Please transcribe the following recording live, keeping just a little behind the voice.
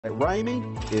At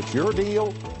Ramey, it's your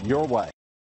deal, your way.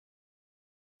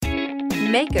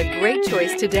 Make a great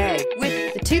choice today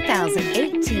with the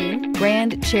 2018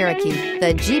 Grand Cherokee.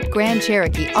 The Jeep Grand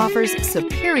Cherokee offers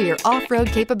superior off-road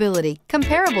capability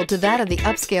comparable to that of the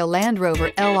upscale Land Rover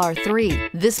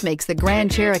LR3. This makes the Grand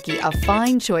Cherokee a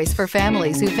fine choice for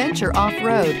families who venture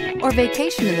off-road or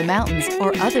vacation in the mountains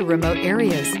or other remote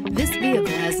areas. This vehicle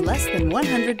has less than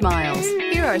 100 miles.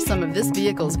 Here are some of this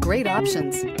vehicle's great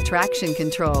options: traction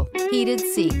control, heated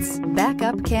seats,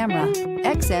 backup camera,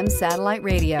 XM satellite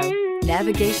radio,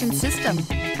 navigation system,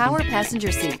 power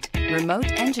passenger seat,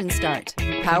 remote engine start,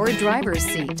 power driver's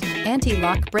seat,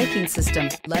 anti-lock braking system,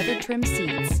 leather trim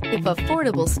seats. If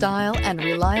affordable style and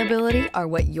reliability are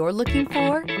what you're looking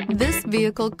for, this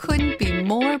vehicle couldn't be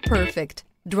more perfect.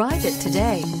 Drive it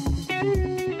today.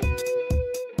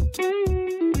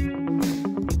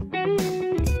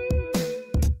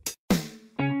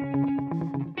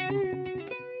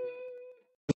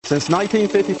 Since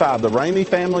 1955, the Ramey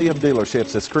family of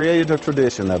dealerships has created a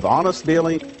tradition of honest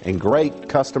dealing and great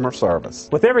customer service.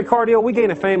 With every car deal, we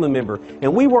gain a family member,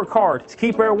 and we work hard to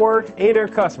keep our word and our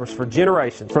customers for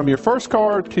generations. From your first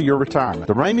car to your retirement,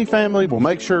 the Ramey family will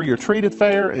make sure you're treated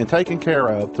fair and taken care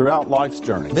of throughout life's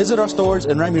journey. Visit our stores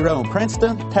in Ramey Road,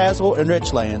 Princeton, Tazewell, and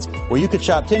Richlands, where you could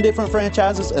shop 10 different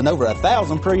franchises and over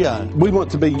 1,000 pre-owned. We want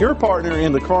to be your partner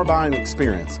in the car buying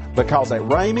experience because at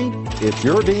Ramey, it's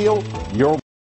your deal, your